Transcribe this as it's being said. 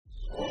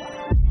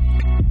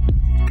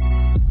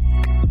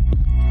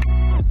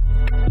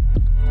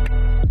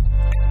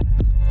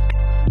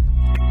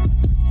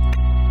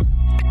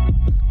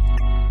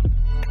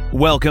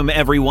Welcome,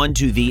 everyone,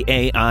 to the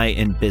AI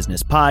in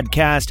Business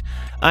podcast.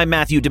 I'm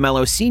Matthew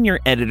DeMello, Senior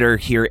Editor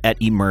here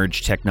at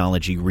Emerge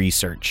Technology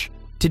Research.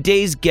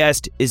 Today's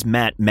guest is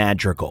Matt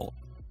Madrigal,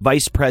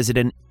 Vice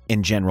President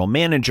and General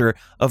Manager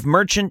of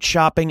Merchant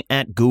Shopping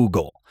at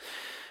Google.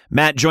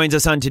 Matt joins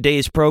us on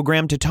today's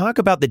program to talk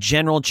about the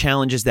general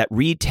challenges that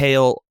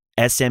retail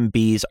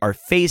SMBs are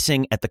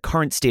facing at the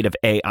current state of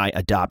AI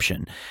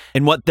adoption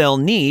and what they'll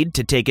need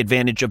to take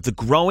advantage of the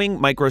growing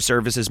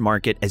microservices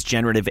market as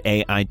generative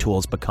AI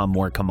tools become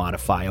more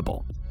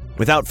commodifiable.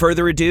 Without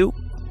further ado,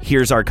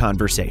 here's our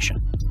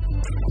conversation.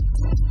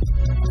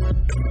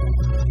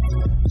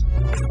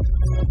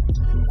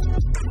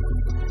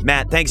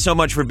 Matt, thanks so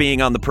much for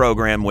being on the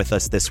program with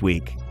us this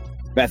week.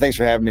 Matt, thanks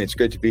for having me. It's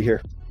good to be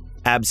here.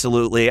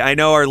 Absolutely. I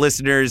know our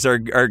listeners are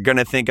going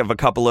to think of a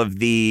couple of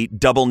the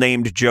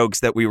double-named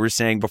jokes that we were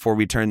saying before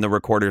we turned the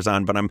recorders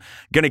on, but I'm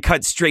going to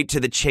cut straight to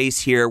the chase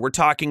here. We're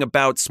talking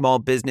about small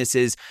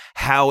businesses,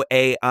 how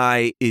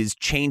AI is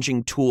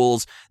changing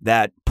tools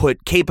that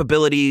put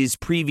capabilities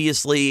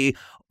previously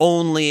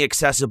only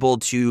accessible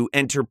to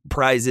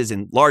enterprises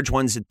and large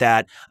ones at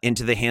that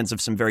into the hands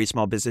of some very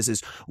small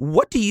businesses.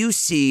 What do you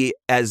see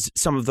as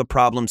some of the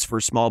problems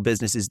for small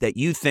businesses that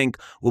you think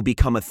will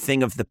become a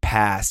thing of the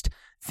past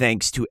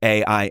thanks to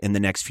AI in the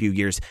next few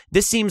years?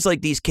 This seems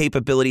like these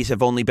capabilities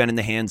have only been in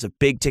the hands of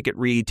big ticket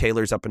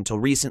retailers up until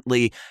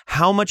recently.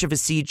 How much of a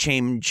sea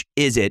change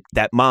is it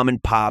that mom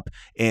and pop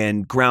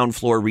and ground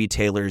floor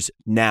retailers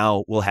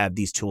now will have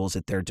these tools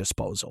at their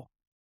disposal?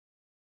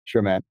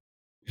 Sure, Matt.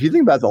 If you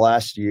think about the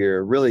last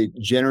year, really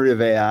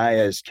generative AI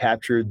has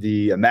captured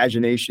the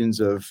imaginations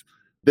of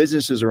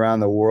businesses around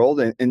the world,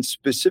 and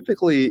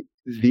specifically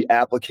the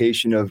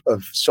application of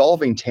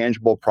solving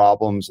tangible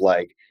problems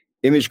like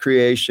image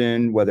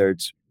creation, whether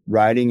it's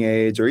writing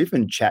aids or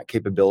even chat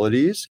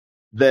capabilities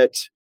that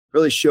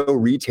really show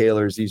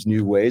retailers these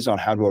new ways on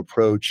how to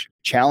approach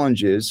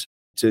challenges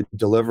to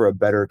deliver a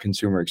better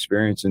consumer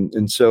experience.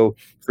 And so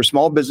for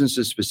small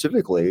businesses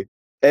specifically,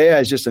 AI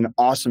is just an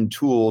awesome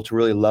tool to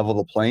really level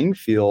the playing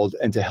field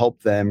and to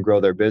help them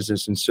grow their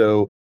business. And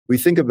so we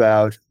think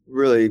about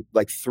really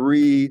like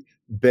three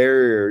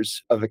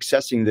barriers of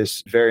accessing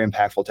this very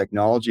impactful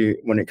technology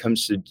when it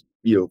comes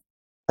to,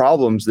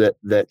 problems that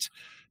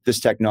this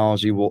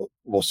technology will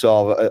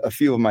solve. A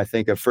few of them I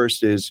think of.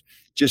 First is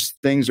just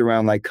things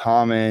around like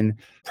common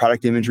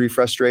product imagery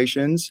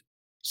frustrations.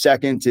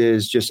 Second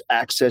is just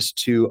access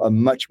to a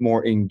much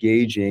more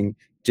engaging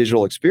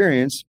digital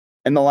experience.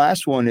 And the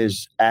last one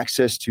is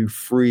access to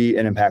free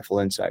and impactful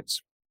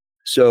insights.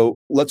 So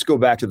let's go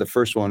back to the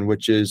first one,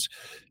 which is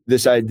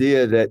this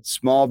idea that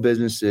small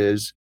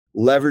businesses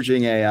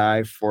leveraging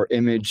AI for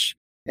image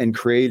and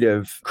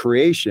creative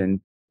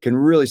creation can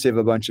really save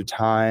a bunch of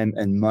time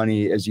and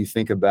money as you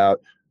think about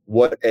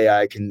what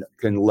AI can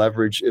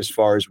leverage as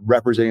far as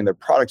representing their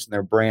products and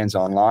their brands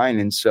online.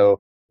 And so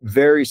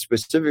very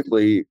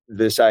specifically,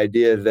 this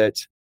idea that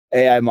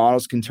AI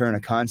models can turn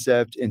a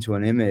concept into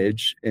an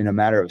image in a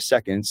matter of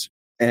seconds.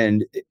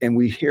 And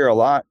we hear a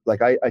lot,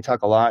 like I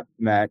talk a lot,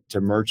 Matt,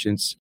 to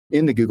merchants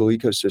in the Google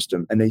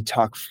ecosystem, and they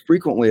talk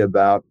frequently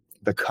about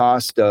the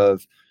cost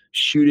of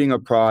shooting a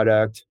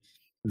product,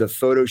 the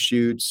photo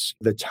shoots,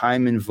 the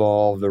time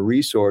involved, the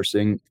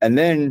resourcing. And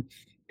then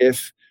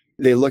if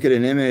they look at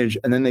an image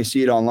and then they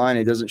see it online,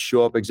 it doesn't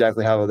show up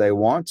exactly how they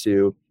want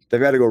to, they've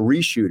got to go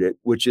reshoot it,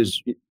 which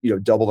is,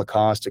 double the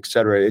cost, et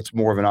cetera. It's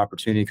more of an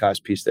opportunity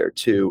cost piece there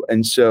too.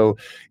 And so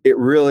it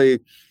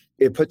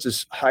puts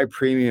this high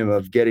premium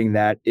of getting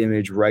that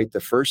image right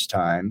the first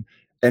time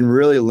and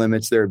really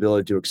limits their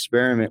ability to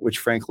experiment, which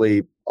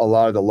frankly, a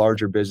lot of the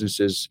larger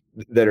businesses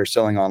that are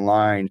selling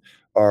online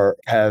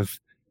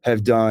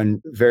have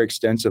done very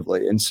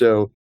extensively. And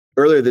so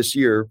earlier this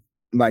year,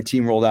 my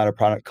team rolled out a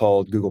product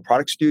called Google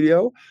Product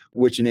Studio,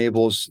 which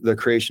enables the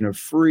creation of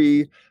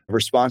free,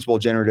 responsible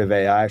generative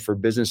AI for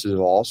businesses of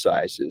all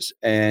sizes.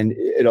 And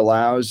it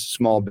allows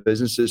small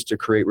businesses to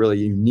create really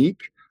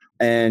unique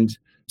and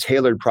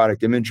tailored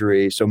product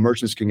imagery so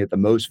merchants can get the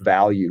most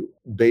value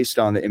based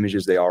on the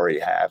images they already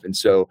have. And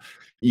so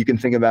you can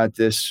think about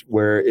this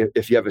where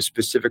if you have a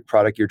specific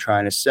product you're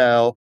trying to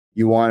sell,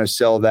 you want to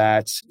sell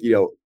that,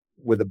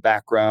 with a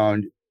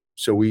background.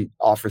 So we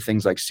offer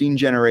things like scene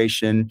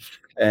generation,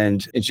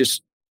 and it's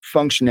just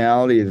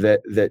functionality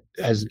that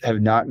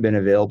have not been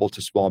available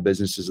to small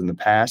businesses in the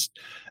past.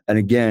 And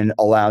again,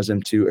 allows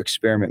them to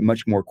experiment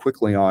much more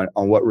quickly on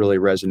what really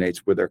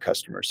resonates with their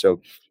customers.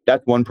 So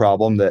that's one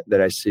problem that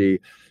I see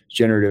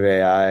generative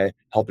AI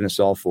helping us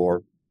solve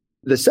for.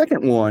 The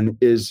second one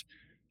is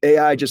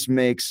AI just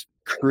makes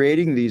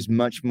creating these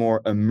much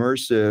more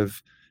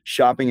immersive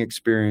shopping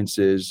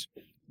experiences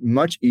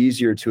much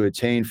easier to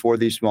attain for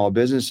these small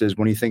businesses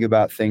when you think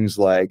about things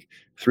like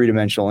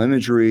three-dimensional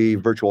imagery,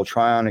 virtual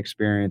try-on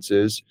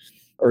experiences,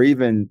 or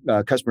even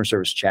customer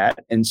service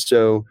chat. And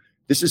so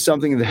this is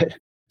something that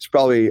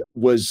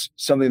was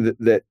something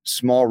that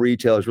small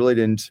retailers really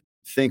didn't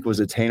think was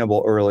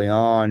attainable early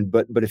on.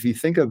 But if you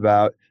think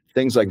about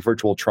things like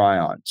virtual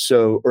try-on.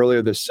 So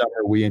earlier this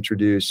summer, we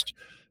introduced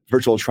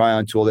virtual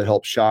try-on tool that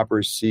helps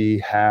shoppers see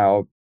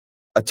how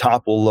a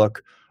top will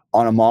look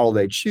on a model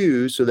they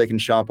choose so they can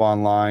shop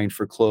online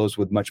for clothes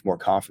with much more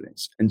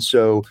confidence. And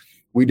so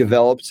we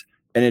developed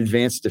an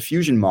advanced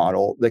diffusion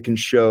model that can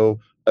show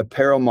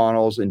apparel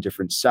models in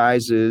different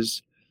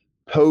sizes,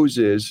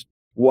 poses,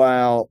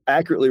 while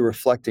accurately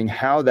reflecting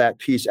how that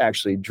piece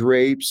actually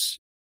drapes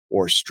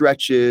or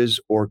stretches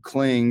or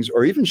clings,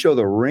 or even show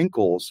the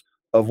wrinkles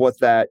of what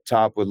that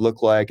top would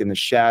look like and the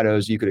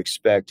shadows you could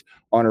expect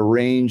on a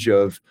range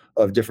of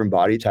different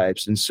body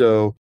types. And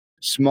so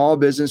small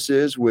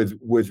businesses with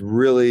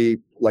really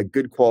like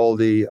good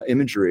quality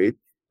imagery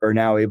are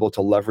now able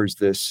to leverage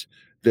this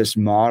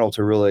model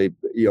to really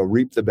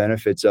reap the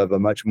benefits of a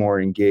much more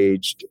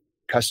engaged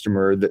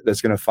customer that's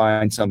going to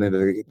find something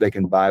that they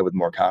can buy with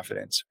more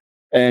confidence.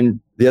 And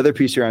the other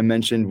piece here I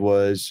mentioned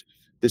was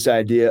this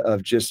idea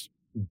of just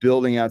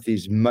building out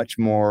these much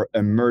more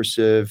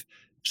immersive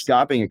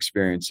shopping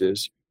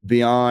experiences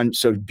beyond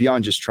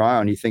just try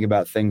on. You think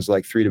about things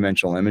like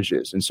three-dimensional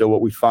images. And so what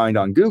we find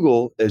on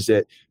Google is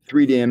that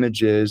 3D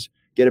images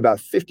get about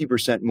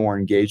 50% more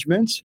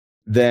engagement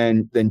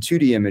than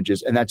 2D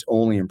images, and that's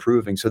only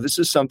improving. So this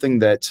is something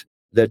that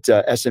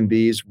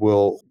SMBs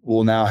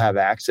will now have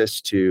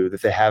access to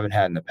that they haven't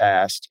had in the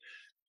past.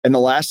 And the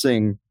last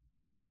thing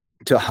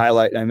to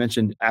highlight, I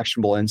mentioned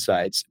actionable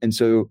insights. And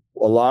so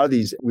a lot of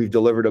these, we've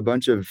delivered a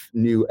bunch of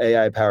new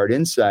AI-powered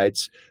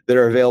insights that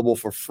are available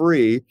for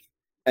free.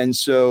 And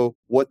so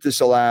what this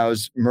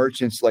allows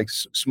merchants like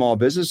small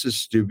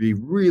businesses to be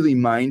really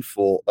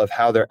mindful of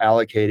how they're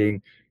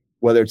allocating,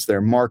 whether it's their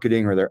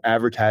marketing or their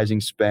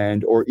advertising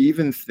spend, or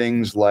even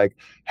things like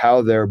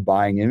how they're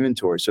buying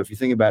inventory. So if you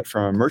think about it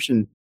from a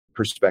merchant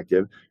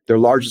perspective, their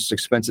largest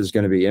expense is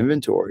going to be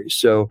inventory.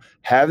 So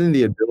having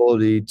the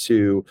ability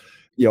to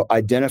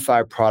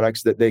identify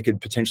products that they could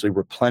potentially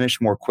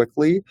replenish more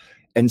quickly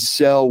and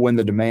sell when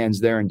the demand's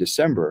there in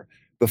December.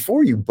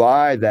 Before you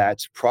buy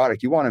that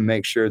product, you want to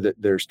make sure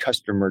that there's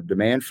customer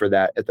demand for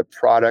that at the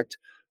product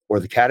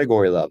or the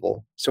category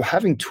level. So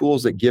having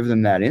tools that give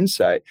them that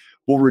insight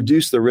will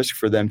reduce the risk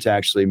for them to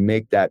actually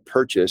make that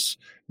purchase,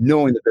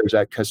 knowing that there's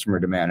that customer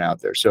demand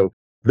out there. So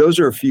those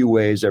are a few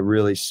ways I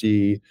really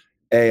see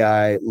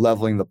AI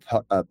leveling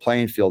the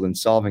playing field and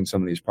solving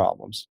some of these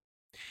problems.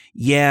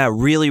 Yeah,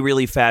 really,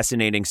 really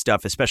fascinating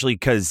stuff, especially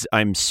because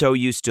I'm so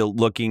used to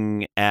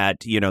looking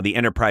at, the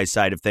enterprise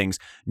side of things,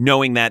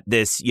 knowing that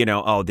this,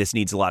 this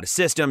needs a lot of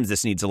systems,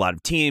 this needs a lot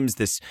of teams,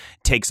 this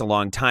takes a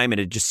long time. And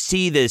to just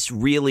see this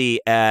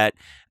really at,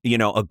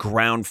 a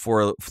ground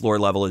floor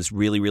level is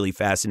really, really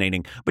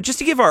fascinating. But just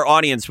to give our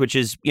audience, which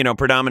is,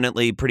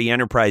 predominantly pretty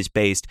enterprise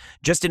based,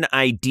 just an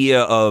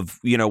idea of,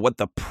 what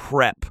the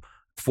prep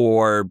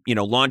for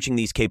launching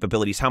these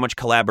capabilities, how much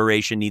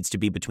collaboration needs to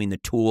be between the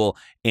tool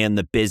and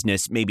the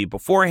business, maybe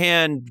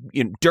beforehand,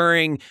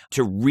 during,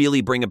 to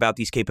really bring about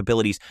these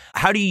capabilities.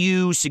 How do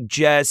you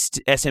suggest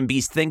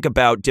SMBs think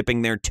about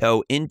dipping their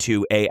toe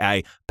into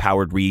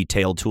AI-powered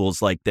retail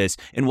tools like this?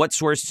 And what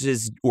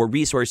sources or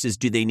resources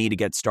do they need to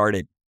get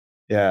started?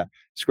 Yeah,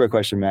 it's a great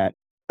question, Matt.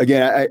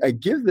 Again, I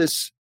give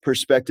this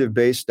perspective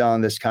based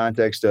on this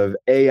context of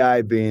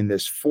AI being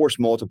this force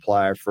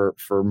multiplier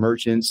for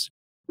merchants,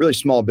 really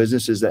small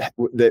businesses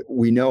that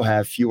we know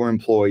have fewer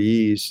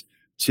employees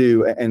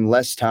and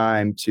less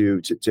time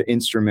to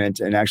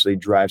instrument and actually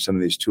drive some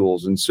of these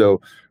tools. And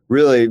so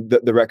really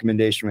the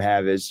recommendation we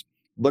have is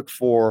look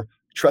for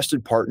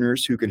trusted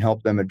partners who can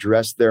help them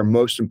address their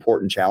most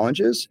important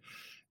challenges.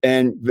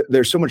 And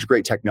there's so much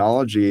great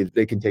technology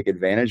they can take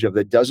advantage of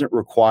that doesn't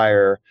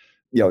require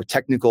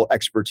technical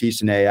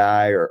expertise in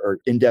AI or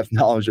in-depth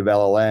knowledge of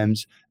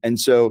LLMs. And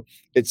so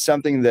it's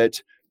something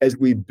that as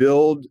we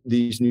build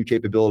these new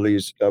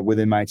capabilities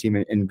within my team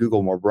and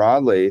Google more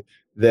broadly,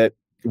 that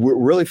we're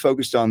really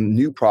focused on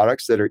new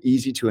products that are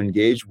easy to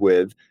engage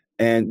with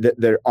and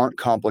that aren't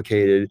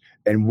complicated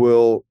and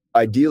will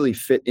ideally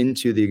fit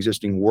into the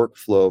existing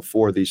workflow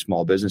for these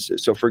small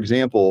businesses. So for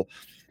example,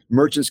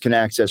 merchants can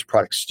access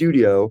Product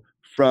Studio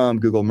from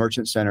Google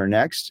Merchant Center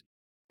Next.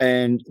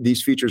 And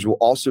these features will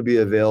also be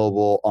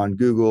available on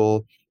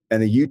Google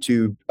and the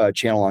YouTube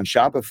channel on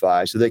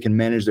Shopify, so they can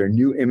manage their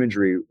new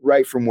imagery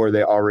right from where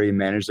they already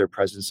manage their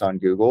presence on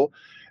Google.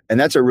 And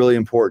that's a really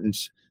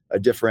important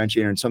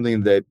differentiator and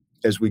something that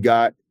as we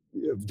done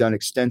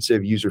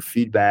extensive user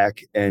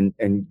feedback and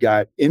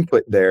got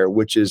input there,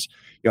 which is,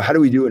 how do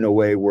we do it in a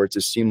way where it's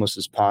as seamless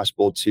as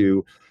possible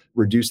to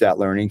reduce that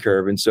learning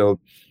curve? And so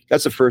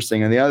that's the first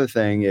thing. And the other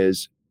thing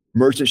is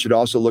merchants should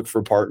also look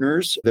for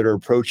partners that are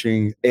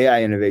approaching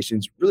AI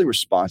innovations really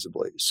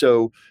responsibly.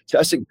 So to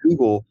us at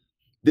Google,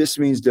 this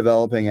means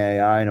developing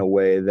AI in a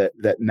way that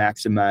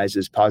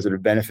maximizes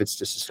positive benefits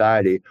to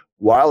society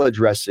while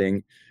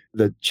addressing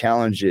the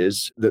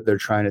challenges that they're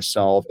trying to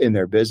solve in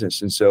their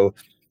business. And so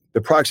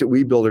the products that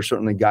we build are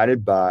certainly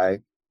guided by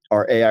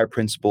our AI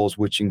principles,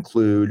 which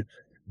include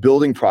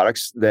building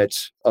products that,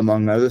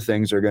 among other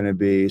things, are going to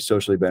be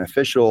socially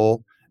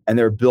beneficial, and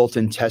they're built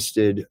and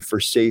tested for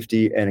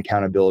safety and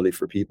accountability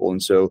for people.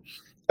 And so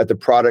at the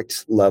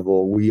product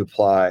level, we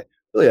apply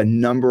really a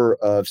number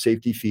of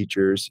safety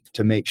features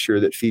to make sure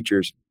that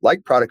features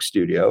like Product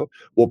Studio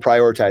will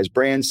prioritize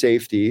brand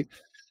safety,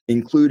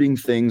 including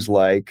things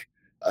like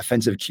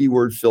offensive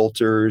keyword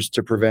filters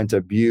to prevent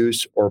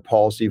abuse or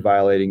policy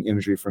violating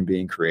imagery from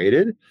being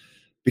created,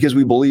 because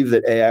we believe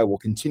that AI will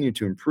continue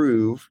to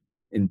improve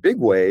in big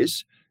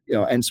ways,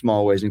 and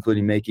small ways,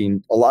 including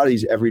making a lot of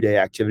these everyday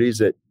activities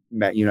that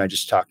Matt, you and I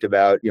just talked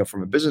about,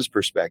 from a business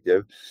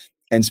perspective,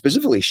 and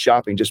specifically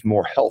shopping, just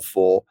more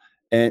healthful.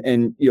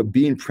 And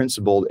being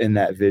principled in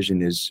that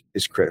vision is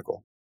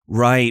critical.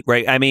 Right,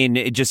 right. I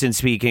mean, just in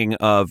speaking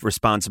of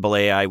responsible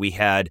AI, we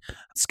had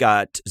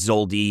Scott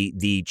Zoldi,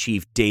 the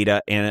chief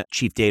data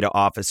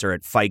officer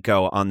at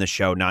FICO, on the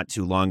show not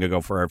too long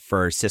ago for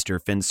our sister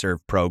FinServe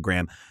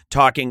program,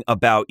 talking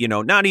about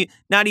not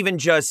even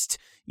just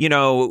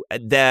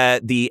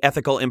the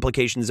ethical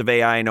implications of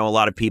AI. I know a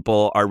lot of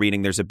people are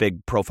reading. There's a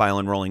big profile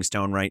in Rolling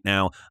Stone right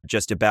now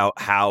just about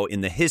how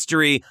in the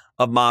history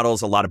of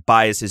models, a lot of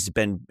bias has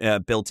been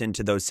built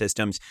into those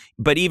systems.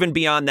 But even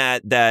beyond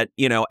that,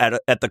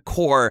 at the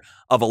core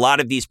of a lot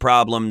of these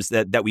problems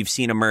that we've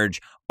seen emerge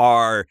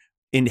are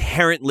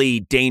inherently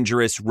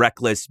dangerous,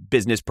 reckless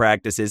business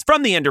practices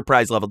from the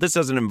enterprise level. This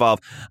doesn't involve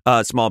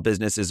small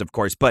businesses, of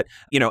course, but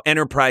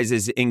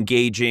enterprises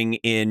engaging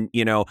in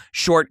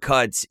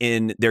shortcuts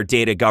in their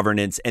data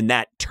governance, and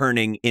that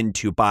turning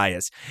into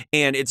bias.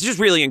 And it's just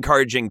really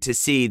encouraging to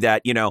see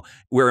that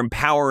we're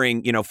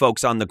empowering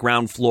folks on the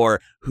ground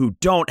floor who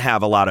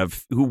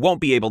who won't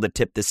be able to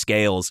tip the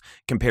scales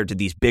compared to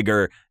these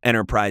bigger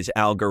enterprise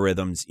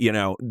algorithms.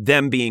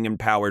 Them being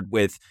empowered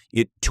with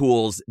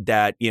tools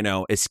that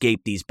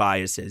escape these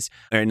biases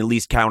and at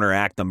least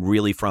counteract them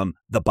really from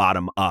the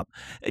bottom up.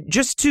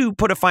 Just to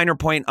put a finer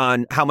point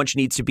on how much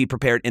needs to be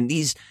prepared, and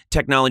these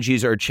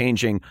technologies are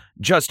changing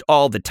just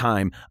all the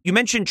time. You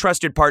mentioned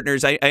trusted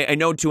partners. I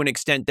know to an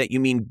extent that you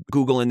mean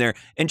Google in there.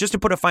 And just to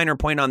put a finer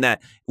point on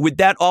that, would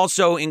that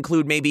also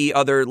include maybe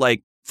other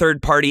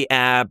third-party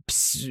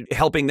apps,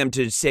 helping them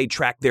to, say,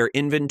 track their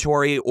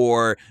inventory,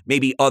 or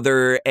maybe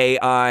other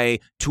AI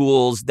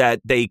tools that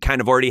they kind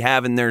of already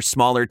have in their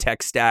smaller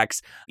tech stacks,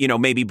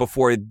 maybe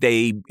before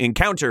they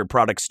encounter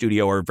Product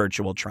Studio or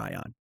Virtual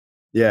Try-On?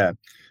 Yeah.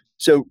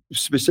 So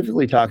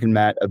specifically talking,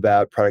 Matt,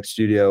 about Product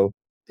Studio,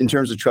 in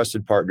terms of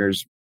trusted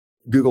partners,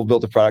 Google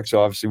built the product,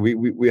 so obviously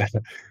we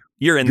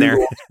You're in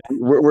Google, there.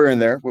 we're in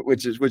there,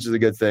 which is a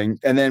good thing.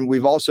 And then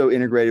we've also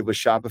integrated with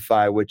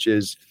Shopify, which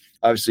is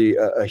obviously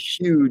a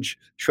huge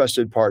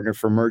trusted partner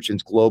for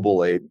merchants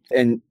globally.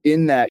 And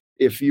in that,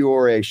 if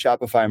you're a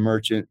Shopify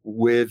merchant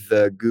with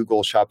the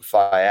Google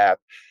Shopify app,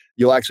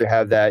 you'll actually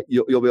have that.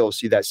 You'll be able to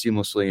see that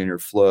seamlessly in your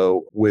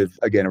flow with,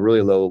 again, a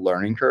really low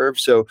learning curve.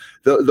 So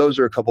those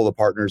are a couple of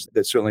partners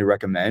that certainly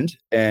recommend,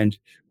 and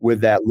with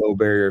that low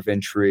barrier of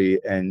entry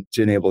and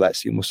to enable that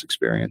seamless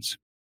experience.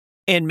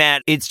 And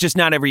Matt, it's just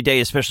not every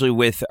day, especially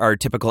with our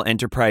typical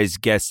enterprise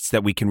guests,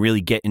 that we can really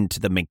get into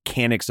the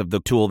mechanics of the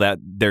tool that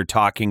they're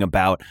talking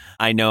about.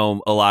 I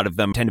know a lot of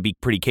them tend to be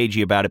pretty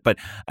cagey about it, but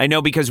I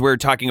know because we're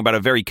talking about a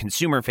very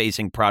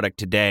consumer-facing product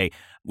today,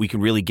 we can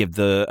really give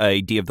the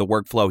idea of the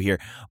workflow here.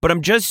 But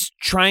I'm just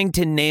trying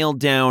to nail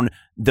down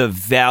the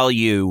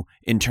value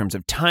in terms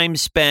of time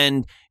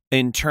spent,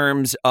 in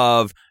terms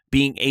of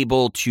being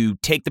able to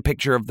take the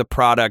picture of the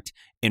product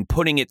and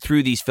putting it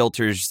through these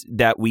filters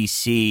that we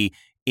see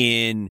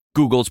in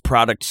Google's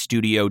Product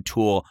Studio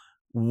tool,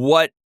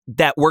 what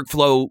that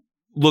workflow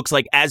looks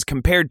like as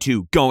compared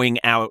to going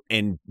out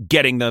and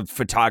getting the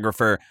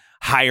photographer,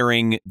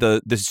 hiring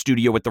the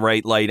studio with the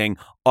right lighting,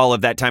 all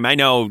of that time. I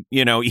know,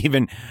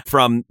 even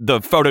from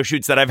the photo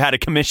shoots that I've had a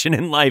commission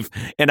in life,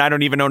 and I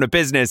don't even own a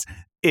business,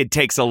 it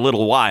takes a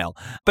little while.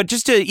 But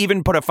just to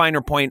even put a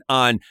finer point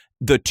on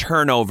the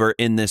turnover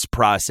in this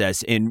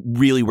process and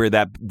really where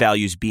that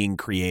value is being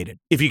created,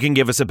 if you can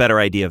give us a better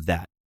idea of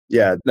that.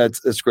 Yeah,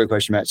 that's a great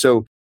question, Matt.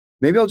 So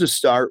maybe I'll just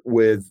start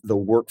with the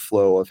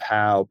workflow of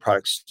how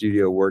Product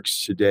Studio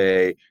works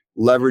today,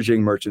 leveraging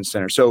Merchant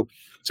Center. So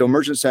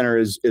Merchant Center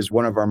is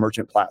one of our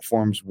merchant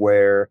platforms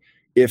where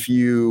if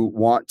you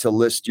want to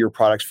list your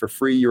products for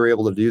free, you're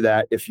able to do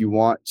that. If you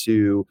want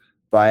to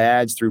buy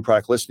ads through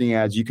product listing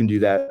ads, you can do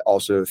that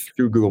also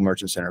through Google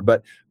Merchant Center.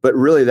 But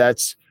really,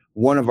 that's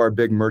one of our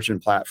big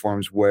merchant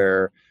platforms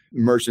where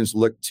merchants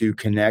look to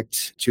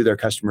connect to their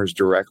customers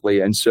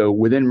directly. And so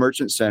within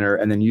Merchant Center,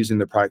 and then using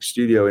the Product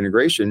Studio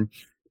integration,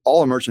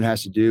 all a merchant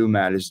has to do,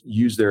 Matt, is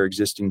use their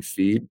existing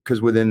feed,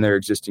 because within their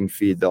existing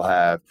feed, they'll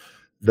have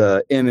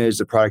the image,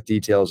 the product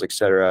details, et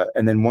cetera.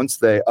 And then once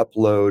they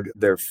upload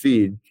their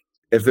feed,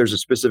 if there's a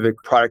specific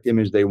product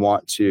image they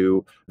want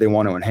to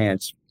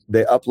enhance,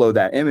 they upload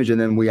that image. And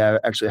then we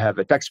actually have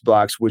a text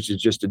box, which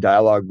is just a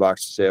dialog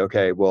box to say,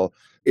 okay, well,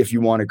 if you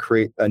want to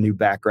create a new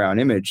background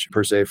image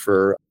per se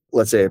for,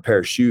 let's say, a pair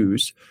of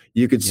shoes,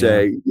 you could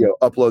say,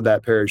 upload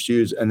that pair of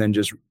shoes and then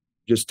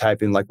just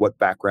type in what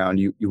background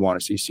you want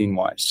to see scene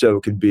wise. So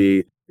it could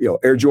be,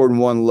 Air Jordan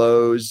 1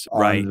 lows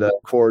on the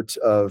court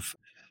of,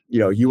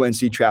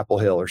 UNC Chapel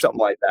Hill or something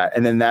like that.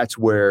 And then that's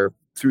where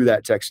through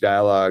that text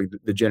dialogue,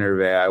 the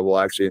generative AI will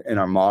actually, in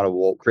our model,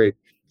 will create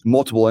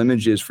multiple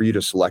images for you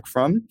to select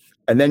from.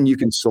 And then you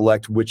can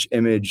select which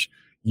image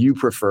you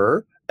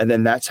prefer. And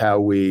then that's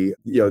how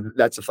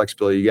that's the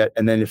flexibility you get.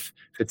 And then if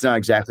it's not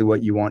exactly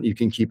what you want, you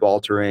can keep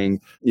altering,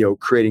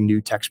 creating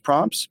new text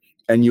prompts,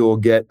 and you'll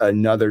get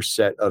another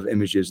set of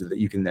images that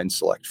you can then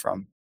select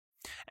from.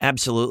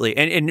 Absolutely.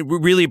 And we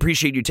really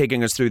appreciate you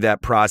taking us through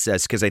that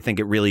process, because I think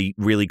it really,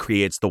 really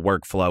creates the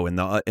workflow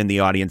in the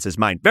audience's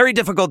mind. Very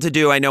difficult to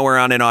do. I know we're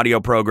on an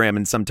audio program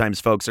and sometimes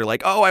folks are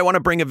like, oh, I want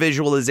to bring a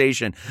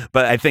visualization.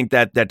 But I think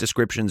that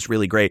description is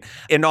really great.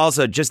 And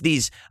also just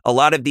a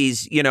lot of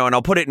these, and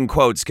I'll put it in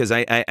quotes because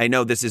I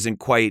know this isn't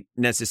quite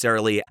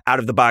necessarily out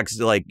of the box,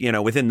 like,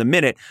 within the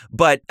minute,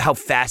 but how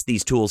fast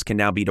these tools can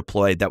now be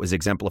deployed. That was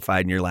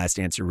exemplified in your last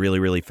answer. Really,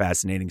 really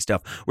fascinating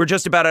stuff. We're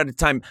just about out of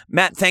time.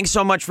 Matt, thanks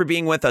so much for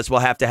being with us.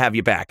 We'll have to have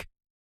you back.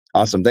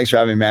 Awesome. Thanks for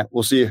having me, Matt.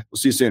 We'll see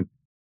you soon.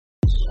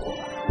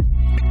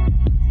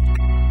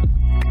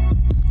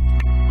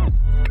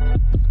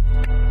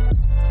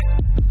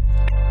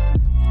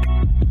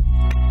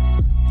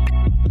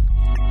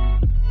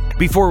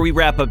 Before we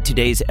wrap up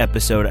today's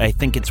episode, I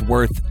think it's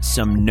worth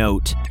some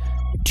note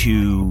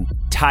to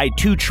tie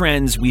two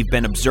trends we've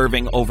been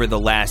observing over the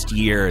last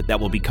year that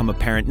will become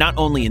apparent not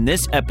only in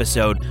this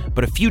episode,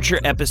 but a future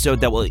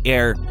episode that will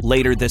air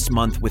later this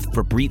month with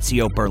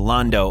Fabrizio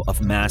Burlando of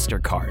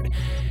MasterCard.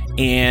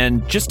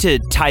 And just to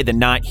tie the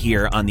knot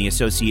here on the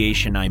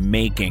association I'm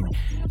making,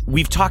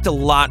 we've talked a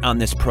lot on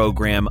this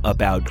program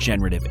about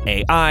generative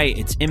AI,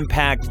 its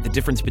impact, the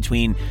difference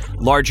between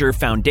larger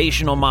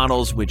foundational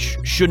models, which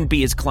shouldn't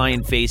be as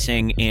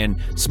client-facing,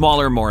 and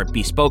smaller, more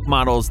bespoke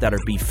models that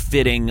are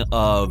befitting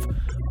of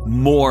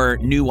more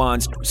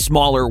nuanced,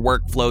 smaller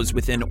workflows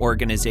within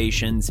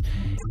organizations.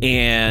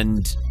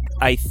 And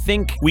I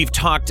think we've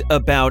talked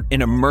about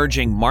an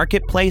emerging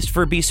marketplace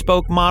for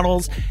bespoke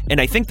models, and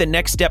I think the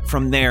next step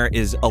from there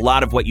is a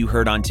lot of what you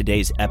heard on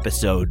today's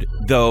episode.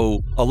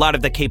 Though a lot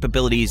of the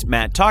capabilities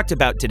Matt talked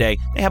about today,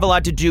 they have a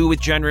lot to do with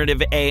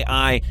generative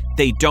AI.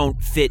 They don't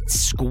fit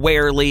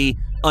squarely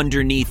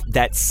underneath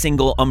that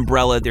single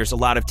umbrella. There's a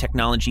lot of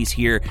technologies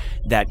here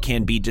that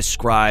can be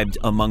described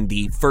among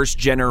the first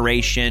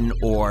generation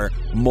or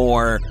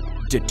more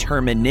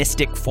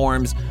deterministic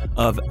forms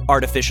of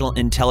artificial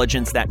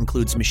intelligence. That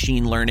includes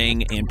machine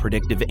learning and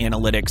predictive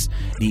analytics,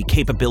 the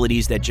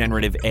capabilities that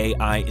generative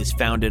AI is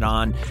founded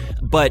on.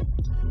 But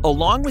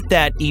along with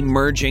that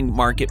emerging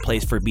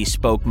marketplace for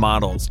bespoke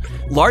models,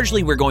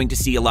 largely we're going to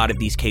see a lot of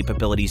these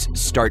capabilities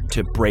start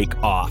to break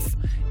off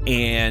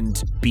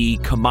and be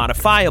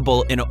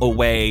commodifiable in a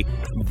way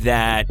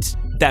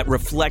that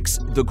reflects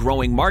the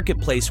growing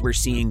marketplace we're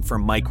seeing for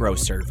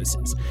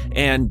microservices.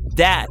 And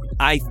that,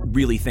 I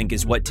really think,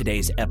 is what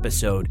today's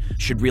episode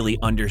should really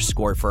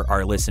underscore for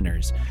our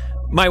listeners.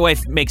 My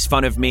wife makes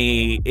fun of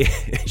me.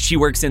 She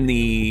works in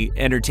the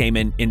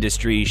entertainment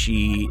industry.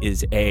 She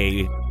is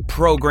a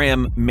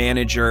program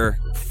manager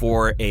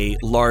for a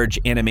large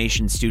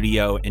animation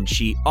studio, and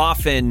she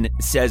often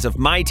says of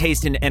my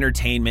taste in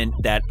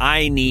entertainment that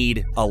I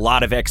need a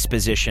lot of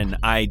exposition.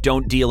 I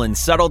don't deal in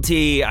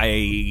subtlety.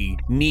 I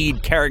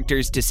need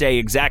characters to say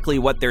exactly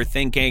what they're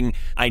thinking.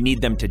 I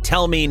need them to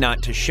tell me,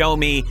 not to show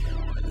me.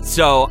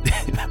 So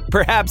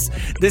perhaps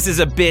this is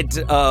a bit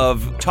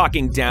of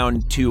talking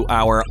down to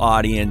our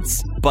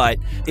audience, but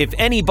if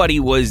anybody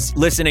was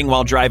listening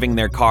while driving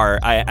their car,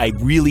 I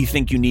really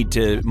think you need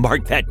to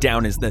mark that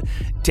down as the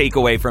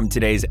takeaway from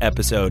today's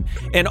episode.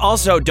 And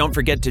also, don't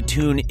forget to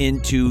tune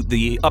into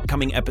the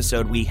upcoming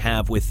episode we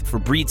have with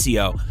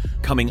Fabrizio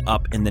coming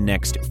up in the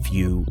next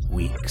few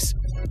weeks.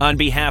 On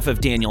behalf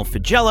of Daniel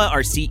Fagella,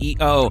 our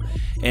CEO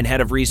and head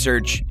of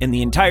research, and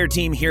the entire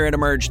team here at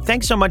Emerge,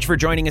 thanks so much for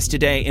joining us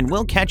today, and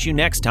we'll catch you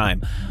next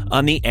time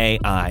on the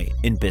AI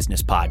in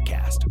Business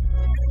podcast.